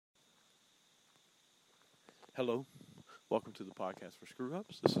Hello, welcome to the podcast for Screw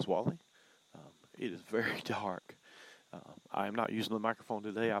Ups. This is Wally. It is very dark. I am not using the microphone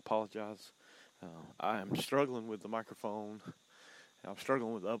today. I apologize. I am struggling with the microphone. I'm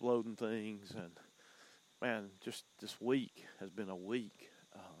struggling with uploading things, and man, just this week has been a week.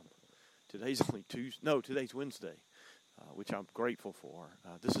 Today's only Tuesday. No, today's Wednesday, which I'm grateful for.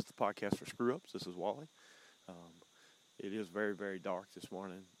 This is the podcast for Screw Ups. This is Wally. It is very, very dark this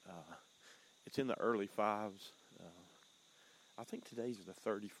morning. It's in the early fives. I think today's the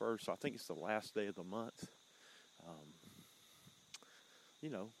 31st, so I think it's the last day of the month.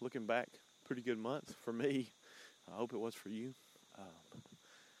 Looking back, pretty good month for me. I hope it was for you.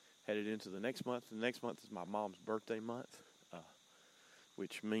 Headed into the next month. The next month is my mom's birthday month,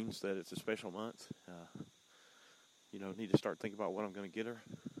 which means that it's a special month. Need to start thinking about what I'm going to get her.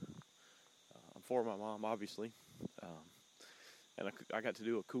 I'm for my mom, obviously. And I got to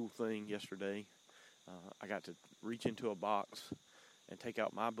do a cool thing yesterday. I got to reach into a box and take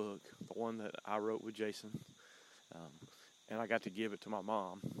out my book, the one that I wrote with Jason, and I got to give it to my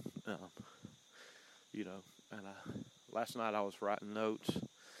mom. Last night I was writing notes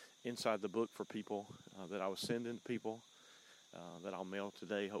inside the book for people that I was sending to people that I'll mail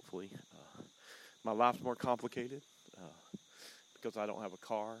today, hopefully. My life's more complicated because I don't have a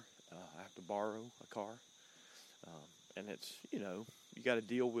car. I have to borrow a car. And it's, you got to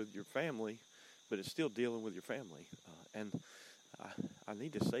deal with your family, but it's still dealing with your family. And I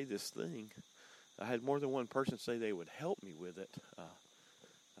need to say this thing. I had more than one person say they would help me with it.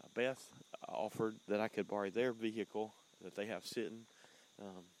 Beth offered that I could borrow their vehicle that they have sitting.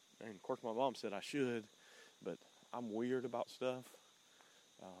 And, of course, my mom said I should, but I'm weird about stuff.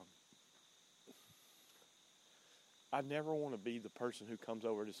 I never want to be the person who comes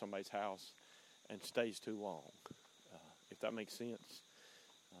over to somebody's house and stays too long. If that makes sense.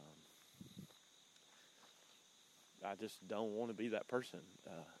 I just don't want to be that person.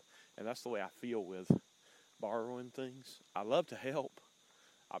 And that's the way I feel with borrowing things. I love to help.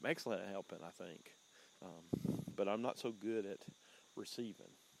 I'm excellent at helping, I think. But I'm not so good at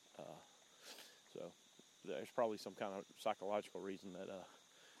receiving. So there's probably some kind of psychological reason that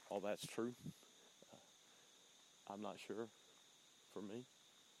all that's true. I'm not sure for me.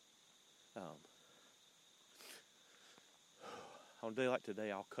 On a day like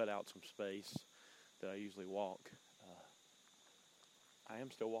today, I'll cut out some space that I usually walk. I am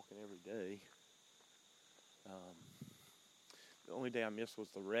still walking every day. The only day I missed was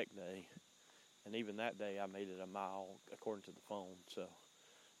the rec day. And even that day, I made it a mile according to the phone. So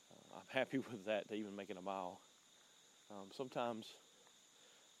I'm happy with that, to even make it a mile. Sometimes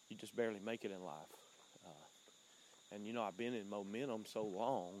you just barely make it in life. And, I've been in momentum so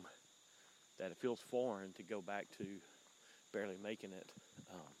long that it feels foreign to go back to barely making it.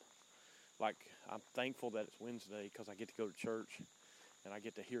 I'm thankful that it's Wednesday because I get to go to church and I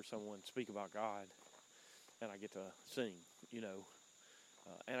get to hear someone speak about God and I get to sing,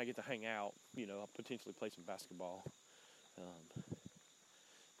 and I get to hang out, I'll potentially play some basketball.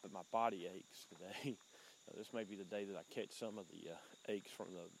 But my body aches today. This may be the day that I catch some of the aches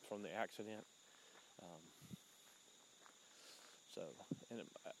from the accident.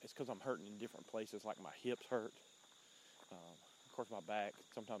 It's because I'm hurting in different places, like my hips hurt. Of course, my back,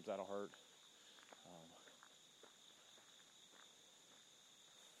 sometimes that'll hurt.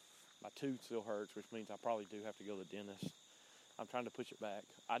 My tooth still hurts, which means I probably do have to go to the dentist. I'm trying to push it back.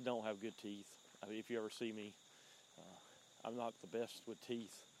 I don't have good teeth. I mean, if you ever see me, I'm not the best with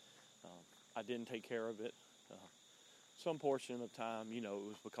teeth. I didn't take care of it. Some portion of time, it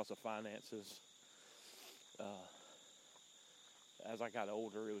was because of finances. As I got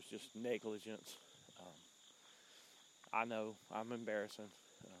older, it was just negligence. I know, I'm embarrassing.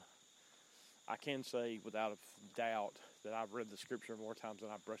 I can say without a doubt that I've read the scripture more times than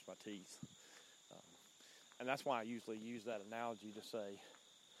I've brushed my teeth. And that's why I usually use that analogy to say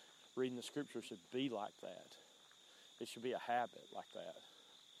reading the scripture should be like that. It should be a habit like that,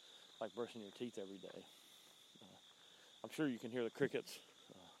 like brushing your teeth every day. I'm sure you can hear the crickets.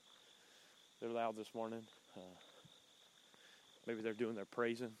 They're loud this morning. Maybe they're doing their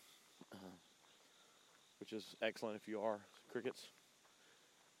praising, which is excellent if you are crickets.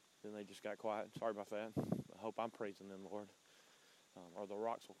 Then they just got quiet. Sorry about that. I hope I'm praising them, Lord. Or the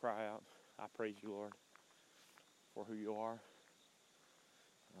rocks will cry out, I praise you, Lord, for who you are,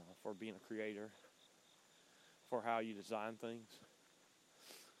 for being a creator, for how you design things.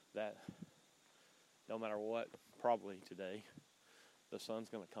 That no matter what, probably today, the sun's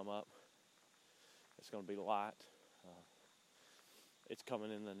going to come up. It's going to be light. It's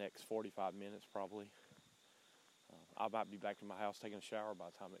coming in the next 45 minutes probably. I might be back in my house taking a shower by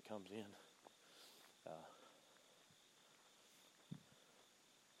the time it comes in.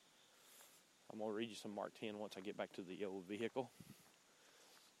 I'm going to read you some Mark 10 once I get back to the old vehicle.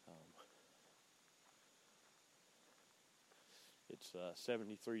 It's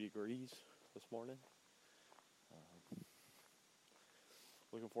 73 degrees this morning.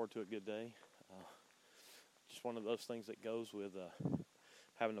 Looking forward to a good day. Just one of those things that goes with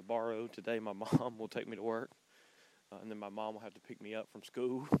having to borrow. Today my mom will take me to work, and then my mom will have to pick me up from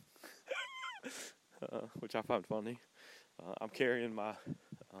school, which I find funny. I'm carrying my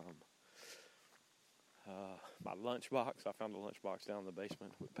my lunchbox. I found a lunchbox down in the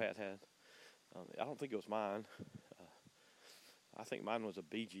basement that Pat had. I don't think it was mine. I think mine was a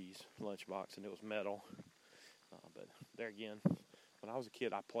Bee Gees lunchbox, and it was metal. But there again, when I was a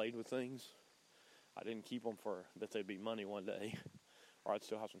kid, I played with things. I didn't keep them for that they'd be money one day, or I'd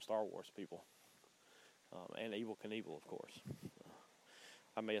still have some Star Wars people. And Evel Knievel, of course.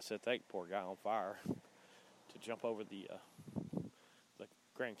 I may have set that poor guy on fire to jump over the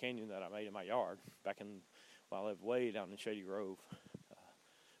Grand Canyon that I made in my yard back in when I lived way down in Shady Grove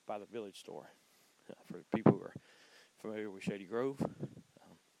by the village store. For people who are familiar with Shady Grove,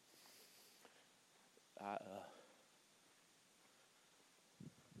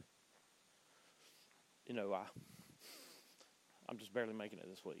 I'm just barely making it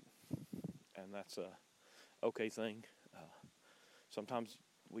this week, and that's a okay thing. Sometimes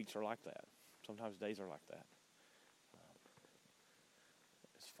weeks are like that. Sometimes days are like that.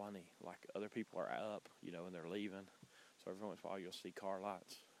 It's funny, like other people are up, and they're leaving. So every once in a while you'll see car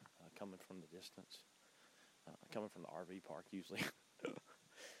lights coming from the distance, coming from the RV park usually.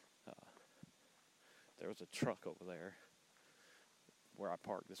 There was a truck over there where I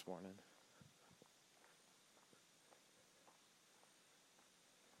parked this morning.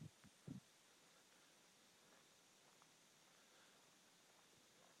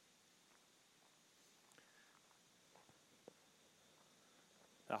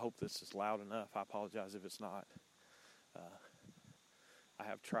 I hope this is loud enough. I apologize if it's not. I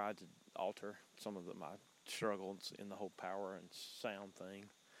have tried to alter some of my struggles in the whole power and sound thing.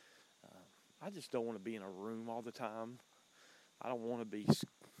 I just don't want to be in a room all the time. I don't want to be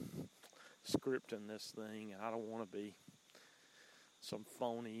scripting this thing, and I don't want to be some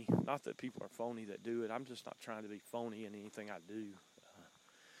phony. Not that people are phony that do it. I'm just not trying to be phony in anything I do,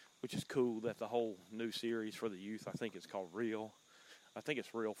 which is cool that the whole new series for the youth, I think it's called Real. I think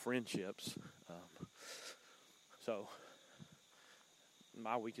it's Real Friendships. So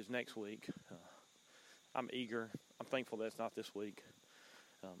my week is next week. I'm eager. I'm thankful that it's not this week.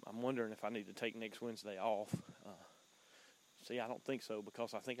 I'm wondering if I need to take next Wednesday off. See, I don't think so,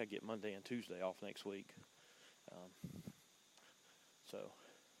 because I think I get Monday and Tuesday off next week. So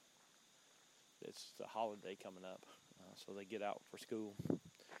it's the holiday coming up, so they get out for school,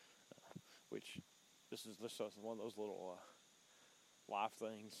 which this is one of those little life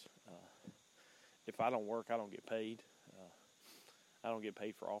things. If I don't work, I don't get paid. I don't get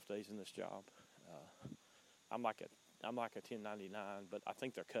paid for off days in this job. I'm like a 1099, but I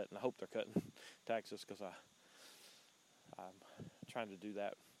think they're cutting. I hope they're cutting taxes, because I'm trying to do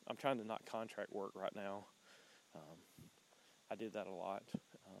that. I'm trying to not contract work right now. I did that a lot.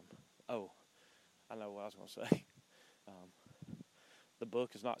 I know what I was going to say. The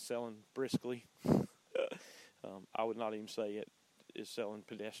book is not selling briskly. I would not even say it is selling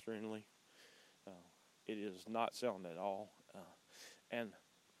pedestrianly. It is not selling at all. And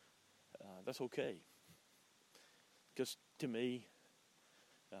that's okay. Because to me,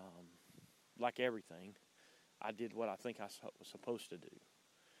 like everything, I did what I think I was supposed to do,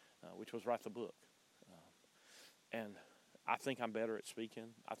 which was write the book. And I think I'm better at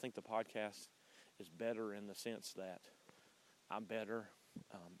speaking. I think the podcast is better in the sense that I'm better.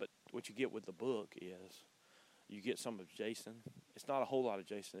 But what you get with the book is you get some of Jason. It's not a whole lot of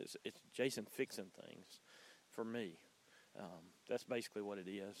Jason. It's Jason fixing things for me. That's basically what it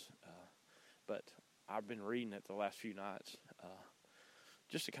is. But I've been reading it the last few nights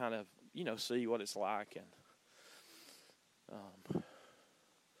just to kind of, see what it's like, and,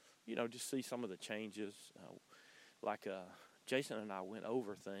 just see some of the changes. Jason and I went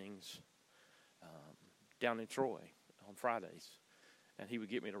over things down in Troy on Fridays, and he would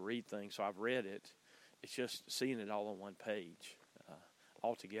get me to read things, so I've read it. It's just seeing it all on one page,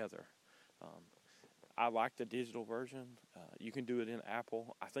 all together. I like the digital version. You can do it in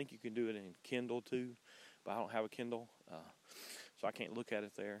Apple. I think you can do it in Kindle too, but I don't have a Kindle, so I can't look at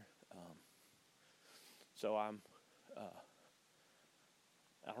it there. So I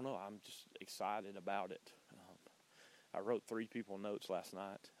don't know. I'm just excited about it. I wrote 3 people notes last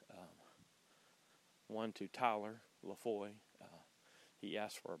night. One to Tyler LaFoy. He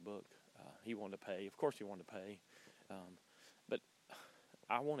asked for a book. He wanted to pay. Of course he wanted to pay. But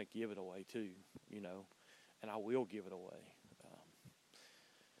I want to give it away too, and I will give it away.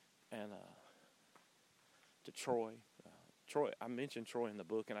 And to Troy. Troy, I mentioned Troy in the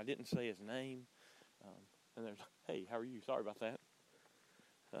book, and I didn't say his name. And there's, hey, how are you? Sorry about that.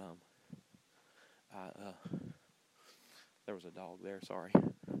 There was a dog there. Sorry.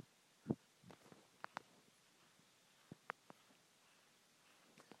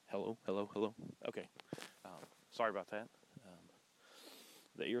 Hello. Okay. Sorry about that.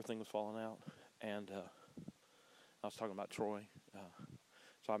 The ear thing was falling out, and I was talking about Troy.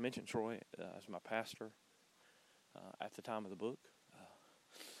 So I mentioned Troy as my pastor at the time of the book,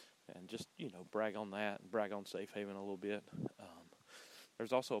 and just brag on that, and brag on Safe Haven a little bit.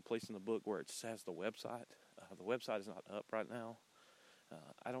 There's also a place in the book where it says the website. The website is not up right now.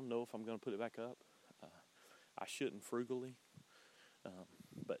 I don't know if I'm going to put it back up. I shouldn't frugally,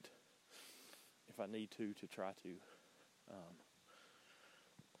 but if I need to try to,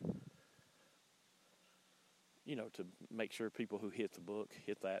 to make sure people who hit the book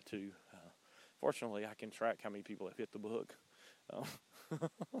hit that too. Fortunately, I can track how many people have hit the book.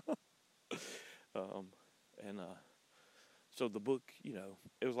 So the book,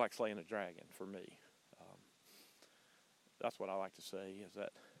 it was like slaying a dragon for me. That's what I like to say is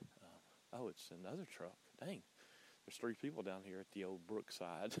that, it's another truck. Dang, there's 3 people down here at the old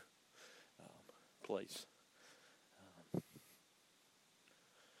Brookside place.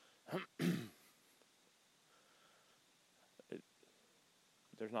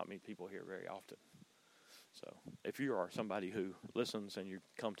 There's not many people here very often. So if you are somebody who listens and you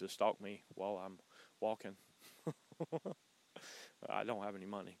come to stalk me while I'm walking, I don't have any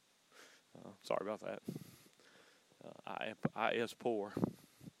money. Sorry about that. I is poor.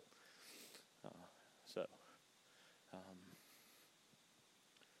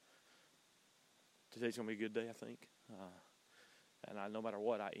 Today's going to be a good day, I think. And no matter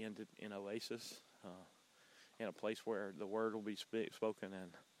what, I ended in Oasis, in a place where the word will be spoken,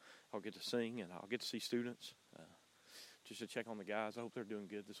 and I'll get to sing, and I'll get to see students. Just to check on the guys. I hope they're doing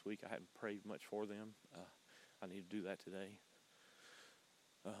good this week. I hadn't prayed much for them. I need to do that today.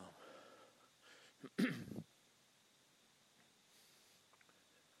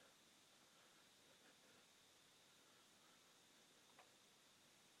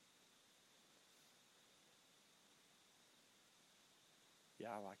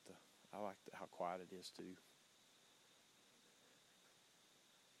 Yeah, I like how quiet it is too.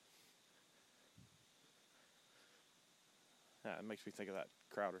 It makes me think of that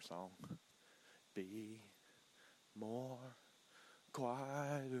Crowder song. Be more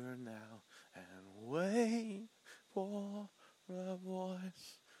quieter now and wait for a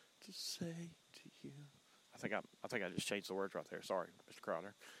voice to say to you. I think I just changed the words right there. Sorry, Mr.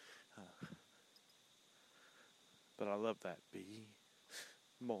 Crowder. But I love that. Be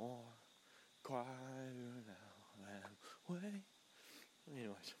more quieter now and wait.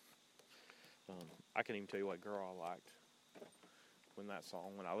 Anyways, I can't even tell you what girl I liked when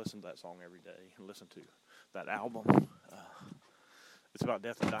I listened to that song every day and listened to that album. It's about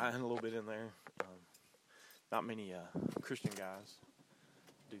death and dying a little bit in there. Not many Christian guys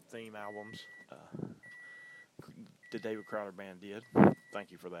do theme albums. The David Crowder Band did.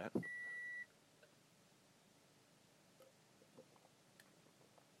 Thank you for that.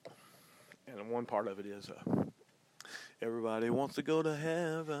 And one part of it is everybody wants to go to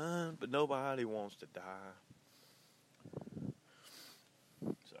heaven, but nobody wants to die.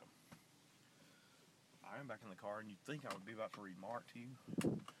 So, I am back in the car, and you'd think I would be about to read Mark to you.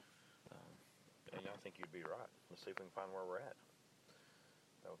 And I think you'd be right. Let's see if we can find where we're at.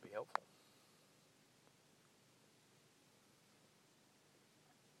 That would be helpful.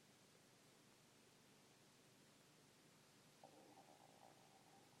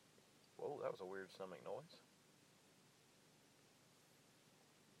 Whoa, that was a weird stomach noise.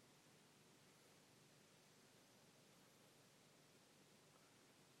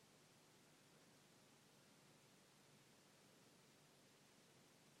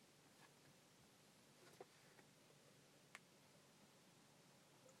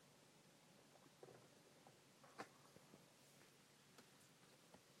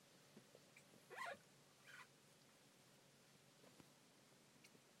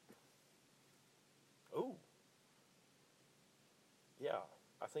 Oh. Yeah,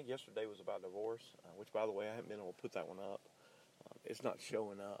 I think yesterday was about divorce, which, by the way, I haven't been able to put that one up. It's not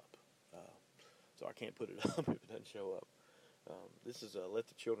showing up, so I can't put it up if it doesn't show up. This is Let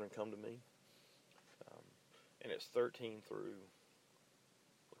the Children Come to Me, and it's 13 through,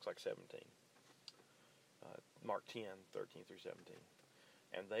 looks like 17. Mark 10, 13 through 17.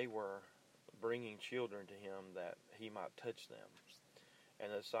 And they were bringing children to him that he might touch them.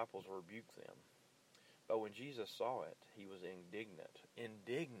 And the disciples rebuked them. But when Jesus saw it, he was indignant,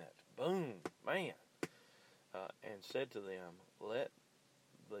 boom, man, and said to them, "Let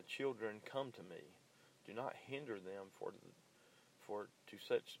the children come to me. Do not hinder them, for to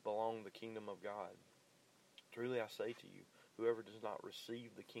such belong the kingdom of God. Truly I say to you, whoever does not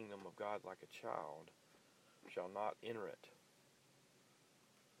receive the kingdom of God like a child shall not enter it."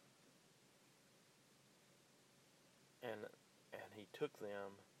 And he took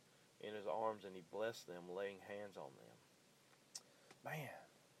them in his arms and he blessed them, laying hands on them. Man,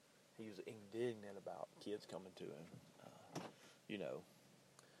 he was indignant about kids coming to him.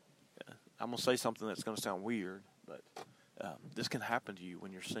 I'm going to say something that's going to sound weird, but this can happen to you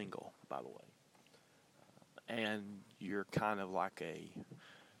when you're single, by the way. And you're kind of like a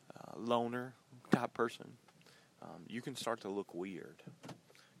loner type person. You can start to look weird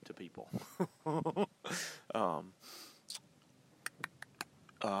to people.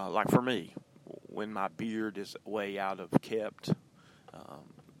 Like for me, when my beard is way out of kept,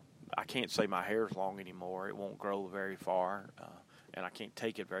 I can't say my hair's long anymore. It won't grow very far, and I can't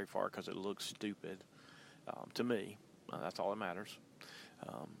take it very far because it looks stupid to me. That's all that matters.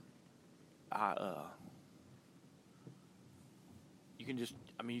 You can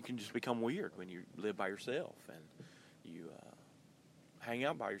just become weird when you live by yourself and you hang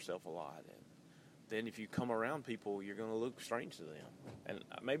out by yourself a lot. And then if you come around people, you're going to look strange to them. And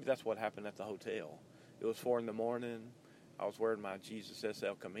maybe that's what happened at the hotel. It was 4 a.m. I was wearing my Jesus S.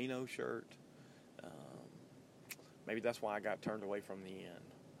 El Camino shirt. Maybe that's why I got turned away from the inn.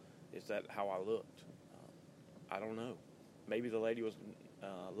 Is that how I looked? I don't know. Maybe the lady was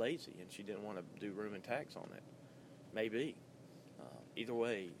lazy and she didn't want to do room and tax on it. Maybe. Either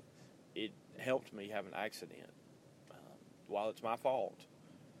way, it helped me have an accident. While it's my fault,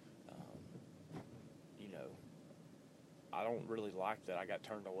 I don't really like that I got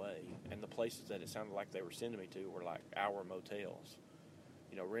turned away. And the places that it sounded like they were sending me to were like hour motels,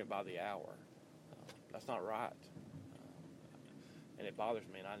 rent by the hour. That's not right. And it bothers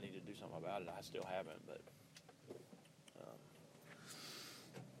me, and I need to do something about it. I still haven't, but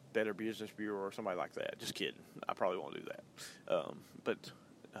Better Business Bureau or somebody like that. Just kidding. I probably won't do that. But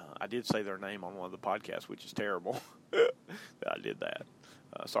I did say their name on one of the podcasts, which is terrible that I did that.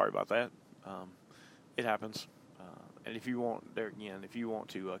 Sorry about that. It happens. And if you want,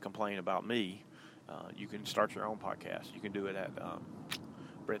 to complain about me, you can start your own podcast. You can do it at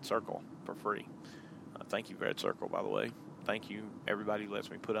Bread Circle for free. Thank you, Bread Circle, by the way. Thank you, everybody who lets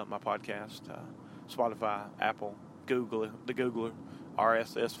me put up my podcast. Spotify, Apple, Google, the Googler,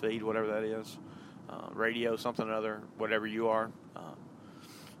 RSS feed, whatever that is, radio, something or other, whatever you are.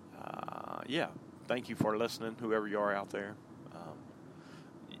 Yeah, thank you for listening, whoever you are out there.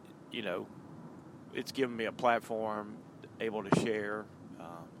 It's given me a platform able to share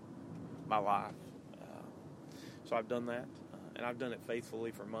my life. So I've done that, and I've done it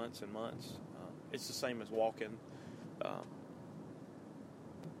faithfully for months and months. It's the same as walking.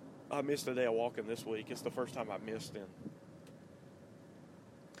 I missed a day of walking this week. It's the first time I've missed in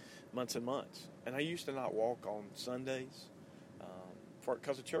months and months. And I used to not walk on Sundays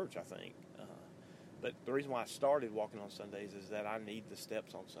because of church, I think. But the reason why I started walking on Sundays is that I need the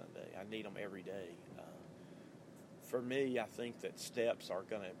steps on Sunday. I need them every day. For me, I think that steps are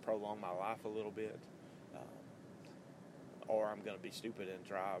going to prolong my life a little bit. Or I'm going to be stupid and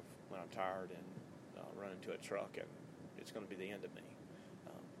drive when I'm tired and run into a truck, and it's going to be the end of me.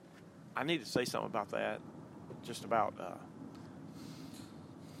 I need to say something about that, just about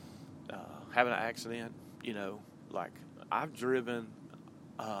having an accident. Like I've driven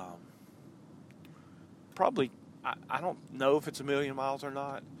probably, I don't know if it's 1 million miles or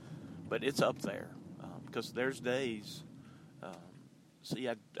not, but it's up there because there's days.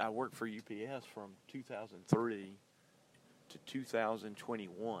 I worked for UPS from 2003 to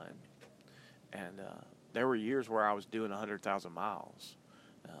 2021, and there were years where I was doing 100,000 miles.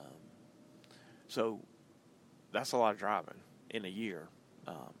 So that's a lot of driving in a year.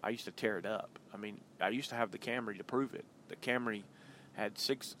 I used to tear it up. I used to have the Camry to prove it. The Camry had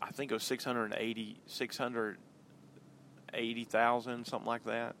 680,000, something like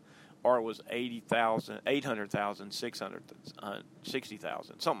that. Or it was 800,000,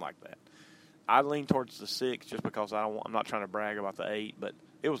 660,000, something like that. I lean towards the 6 just because I'm not trying to brag about the 8, but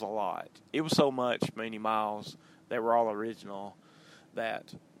it was a lot. It was so many miles that were all original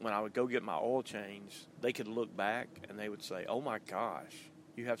that when I would go get my oil change, they could look back and they would say, "Oh my gosh,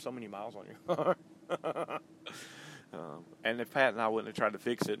 you have so many miles on your car." And if Pat and I wouldn't have tried to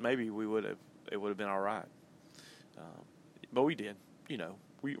fix it, maybe it would have been all right. But we did.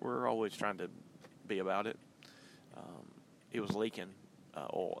 We're always trying to be about it. It was leaking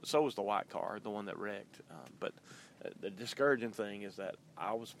oil. So was the white car, the one that wrecked. But the discouraging thing is that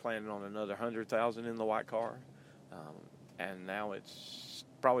I was planning on another 100,000 in the white car, and now it's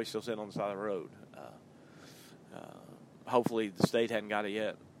probably still sitting on the side of the road. Hopefully the state hadn't got it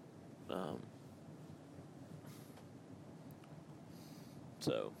yet.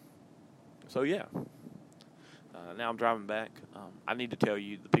 So yeah. Now I'm driving back. I need to tell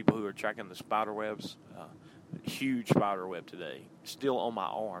you, the people who are tracking the spider webs, huge spider web today, still on my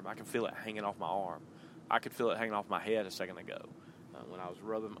arm. I can feel it hanging off my arm. I could feel it hanging off my head a second ago. When I was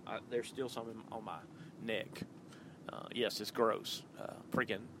rubbing, there's still some on my neck. Yes, it's gross.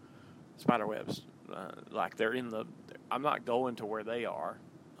 Freaking spider webs. Like they're in the, I'm not going to where they are.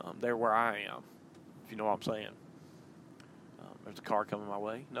 They're where I am, if you know what I'm saying. There's a car coming my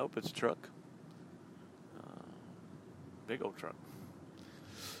way. Nope, it's a truck. Big old truck.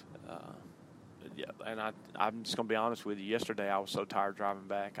 Yeah, and I'm just going to be honest with you. Yesterday I was so tired driving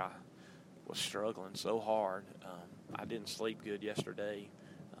back. I was struggling so hard. I didn't sleep good yesterday.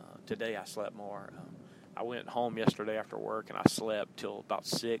 Today I slept more. I went home yesterday after work and I slept till about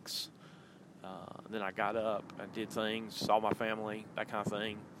 6. Then I got up and did things, saw my family, that kind of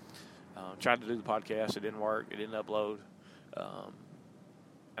thing. Tried to do the podcast. It didn't work. It didn't upload.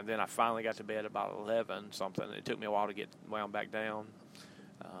 And then I finally got to bed about 11 something. It took me a while to get wound back down.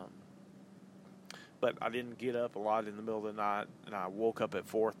 But I didn't get up a lot in the middle of the night, and I woke up at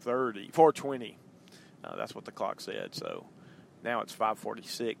 4:20. That's what the clock said. So now it's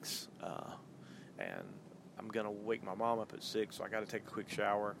 5:46, and I'm going to wake my mom up at 6, so I got to take a quick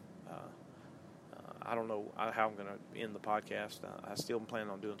shower. I don't know how I'm going to end the podcast. I still am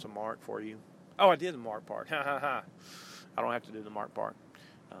planning on doing some Mark for you. Oh, I did the Mark part. Ha, ha, ha. I don't have to do the Mark part.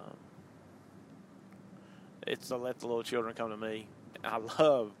 It's to let the little children come to me. I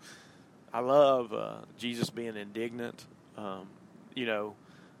love Jesus being indignant.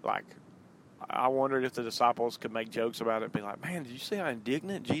 Like I wondered if the disciples could make jokes about it, be like, "Man, did you see how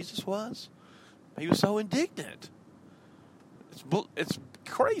indignant Jesus was? He was so indignant. It's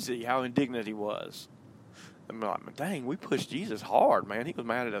crazy how indignant he was." I'm like, "Dang, we pushed Jesus hard, man. He was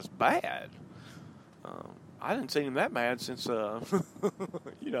mad at us bad." I didn't see him that mad since,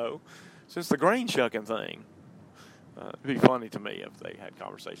 since the grain shucking thing. It'd be funny to me if they had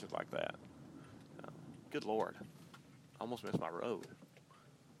conversations like that. Good Lord. I almost missed my road.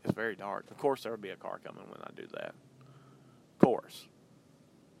 It's very dark. Of course there would be a car coming when I do that. Of course.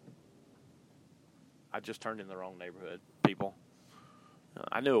 I just turned in the wrong neighborhood, people.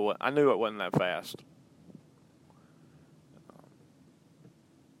 I knew it wasn't that fast.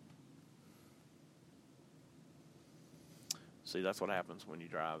 See, that's what happens when you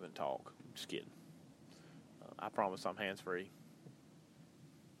drive and talk. I'm just kidding. I promise I'm hands-free.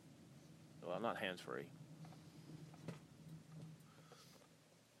 Well, not hands-free.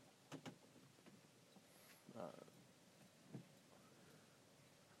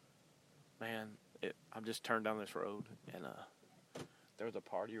 I just turned down this road, and there was a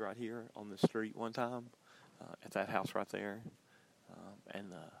party right here on the street one time at that house right there.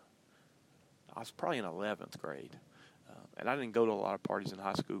 And I was probably in 11th grade. And I didn't go to a lot of parties in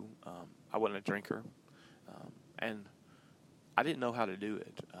high school. I wasn't a drinker. And I didn't know how to do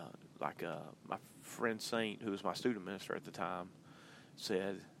it. My friend Saint, who was my student minister at the time,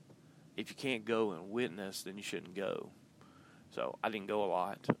 said, if you can't go and witness, then you shouldn't go. So I didn't go a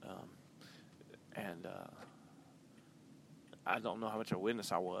lot. And I don't know how much of a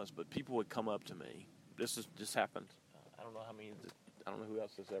witness I was, but people would come up to me. This happened. I don't know who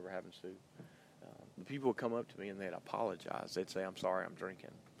else this ever happens to. The people would come up to me and they'd apologize. They'd say, "I'm sorry, I'm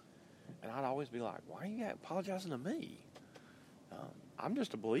drinking." And I'd always be like, "Why are you apologizing to me? I'm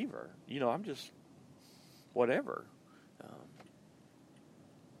just a believer. I'm just whatever."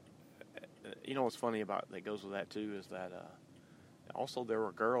 What's funny that goes with that too is that also there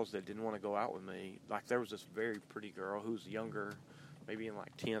were girls that didn't want to go out with me. Like there was this very pretty girl who was younger, maybe in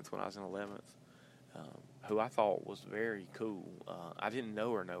like 10th when I was in 11th. Who I thought was very cool. I didn't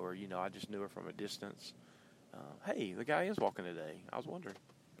know her. I just knew her from a distance. Hey, the guy is walking today. I was wondering.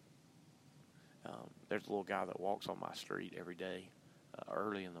 There's a little guy that walks on my street every day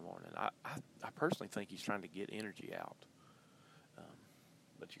early in the morning. I personally think he's trying to get energy out.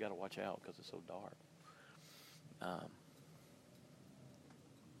 But you got to watch out because it's so dark.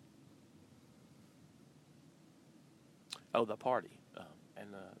 The party.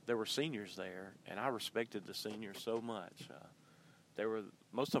 And there were seniors there, and I respected the seniors so much.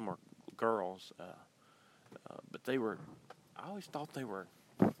 Most of them were girls, but I always thought they were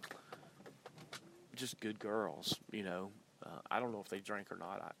just good girls, I don't know if they drank or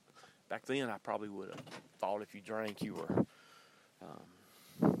not. Back then, I probably would have thought if you drank, you were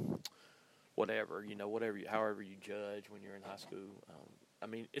whatever, however you judge when you're in high school. I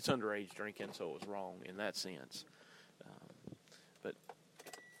mean, it's underage drinking, so it was wrong in that sense. But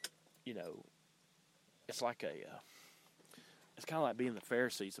it's like it's kind of like being the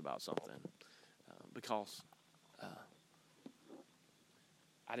Pharisees about something, because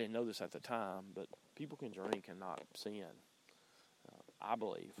I didn't know this at the time, but people can drink and not sin. I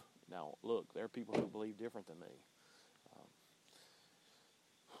believe. Now, look, there are people who believe different than me.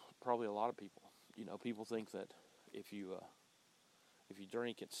 Probably a lot of people. People think that if you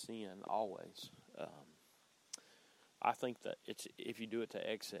drink, it's sin always. I think that if you do it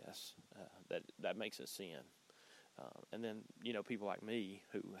to excess, that makes it sin. And then people like me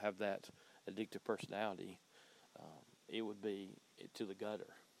who have that addictive personality, it would be to the gutter,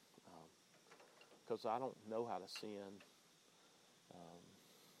 because I don't know how to sin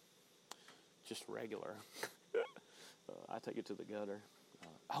just regular. I take it to the gutter.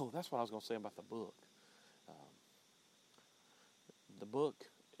 That's what I was going to say about the book. The book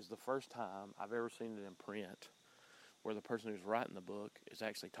is the first time I've ever seen it in print where the person who's writing the book is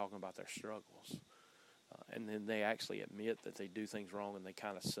actually talking about their struggles. And then they actually admit that they do things wrong and they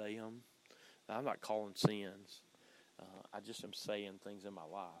kind of say them. Now, I'm not calling sins. I just am saying things in my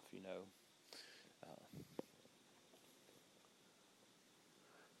life,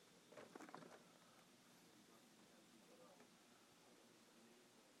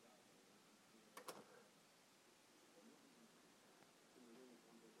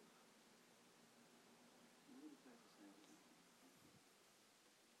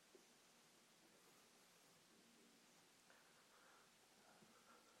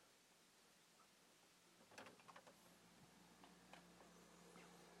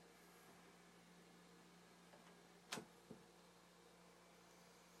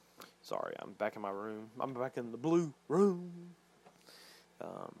 Sorry, I'm back in my room. I'm back in the blue room.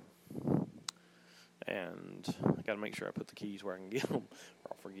 And I got to make sure I put the keys where I can get them,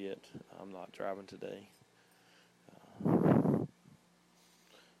 or I'll forget. I'm not driving today. Will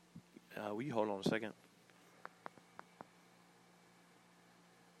you hold on a second?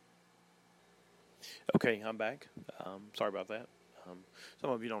 Okay, I'm back. Sorry about that. Some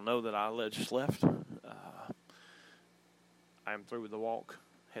of you don't know that I just left. I'm through with the walk,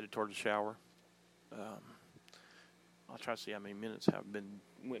 headed toward the shower. I'll try to see how many minutes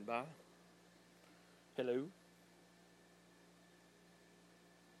went by. Hello?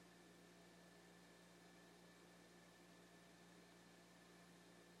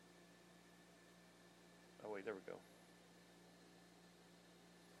 Oh, wait, there we go.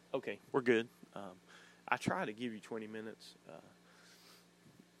 Okay, we're good. I try to give you 20 minutes.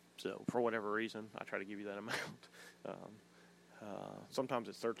 So, for whatever reason, I try to give you that amount. Sometimes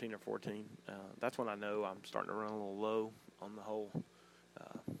it's 13 or 14. That's when I know I'm starting to run a little low on the whole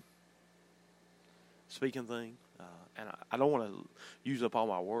speaking thing. And I don't want to use up all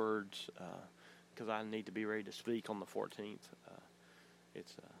my words because I need to be ready to speak on the 14th.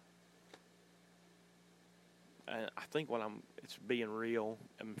 I think it's being real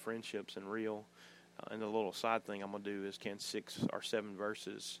and friendships and real. And the little side thing I'm going to do is, can 6 or 7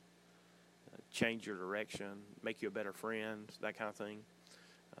 verses change your direction, make you a better friend, that kind of thing.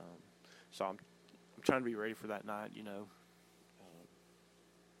 So I'm trying to be ready for that night,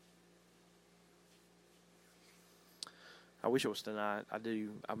 I wish it was tonight. I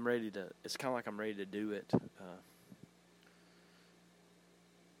do. I'm ready to. It's kind of like I'm ready to do it.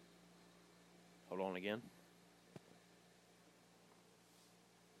 Hold on again.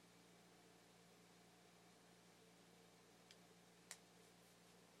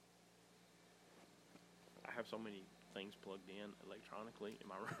 I have so many things plugged in electronically in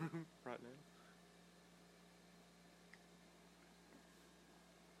my room right now.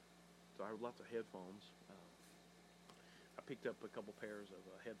 So I have lots of headphones. I picked up a couple pairs of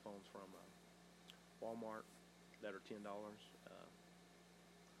headphones from Walmart that are $10.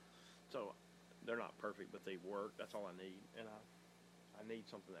 So they're not perfect, but they work. That's all I need. And I need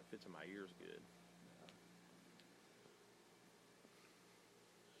something that fits in my ears good.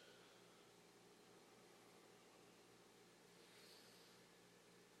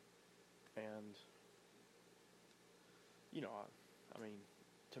 And, I mean,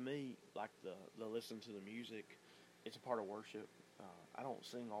 to me, like the listen to the music, it's a part of worship. I don't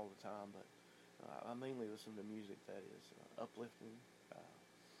sing all the time, but I mainly listen to music that is uplifting.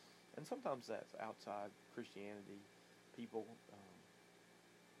 And sometimes that's outside Christianity, people.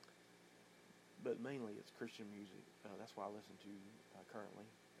 But mainly it's Christian music. That's what I listen to currently.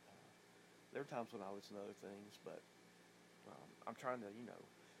 There are times when I listen to other things, but I'm trying to,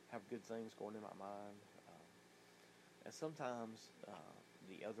 have good things going in my mind. And sometimes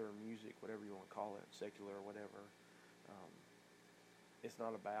the other music, whatever you want to call it, secular or whatever. Um, it's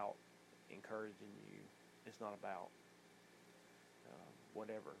not about encouraging you. It's not about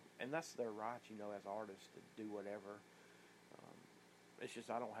whatever. And that's their right, as artists to do whatever. It's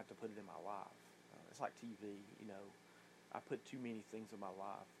just I don't have to put it in my life. It's like TV, I put too many things in my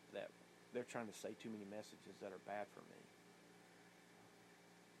life that they're trying to say too many messages that are bad for me.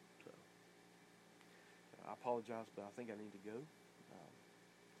 So I apologize, but I think I need to go.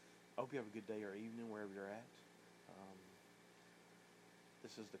 I hope you have a good day or evening wherever you're at.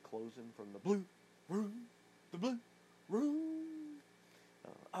 This is the closing from the Blue Room. The Blue Room.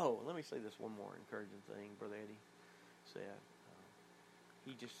 Let me say this one more encouraging thing. Brother Eddie said,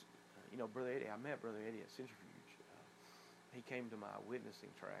 he just, Brother Eddie, I met Brother Eddie at Centrifuge. He came to my witnessing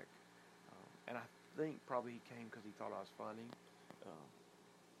track. And I think probably he came because he thought I was funny.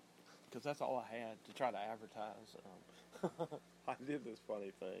 Because that's all I had to try to advertise. I did this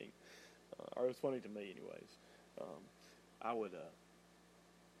funny thing. Or it was funny to me anyways. I would,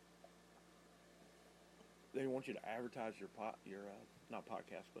 they want you to advertise your not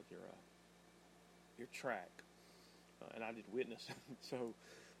podcast, but your track. And I did witness. So,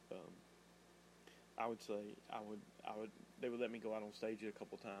 I would say, they would let me go out on stage a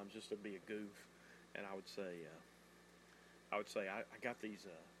couple times just to be a goof. And I would say, I got these,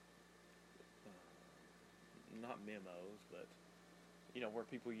 not memos, but, where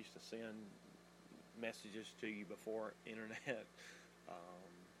people used to send messages to you before internet. All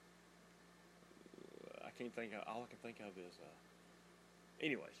I can think of is,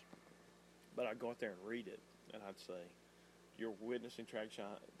 anyways, but I'd go out there and read it, and I'd say, your witnessing track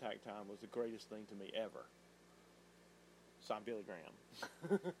time was the greatest thing to me ever. Signed Billy Graham.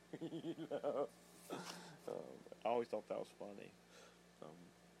 I always thought that was funny.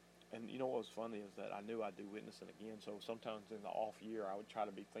 And what was funny is that I knew I'd do witnessing again, so sometimes in the off year I would try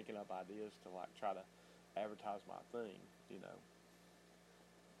to be thinking up ideas to try to advertise my thing,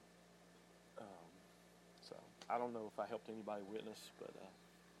 So I don't know if I helped anybody witness, but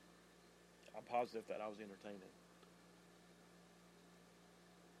I'm positive that I was entertaining.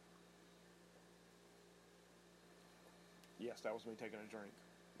 Yes, that was me taking a drink.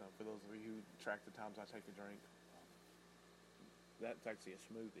 For those of you who track the times I take a drink, that's actually a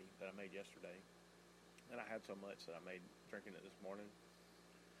smoothie that I made yesterday, and I had so much that I made drinking it this morning.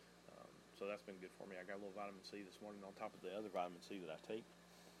 So that's been good for me. I got a little vitamin C this morning on top of the other vitamin C that I take,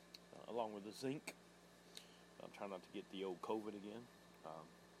 along with the zinc. I'm trying not to get the old COVID again.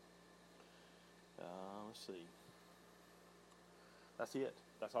 Let's see. That's it.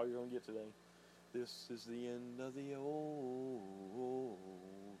 That's all you're going to get today. This is the end of the old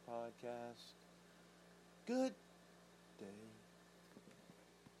podcast. Good day.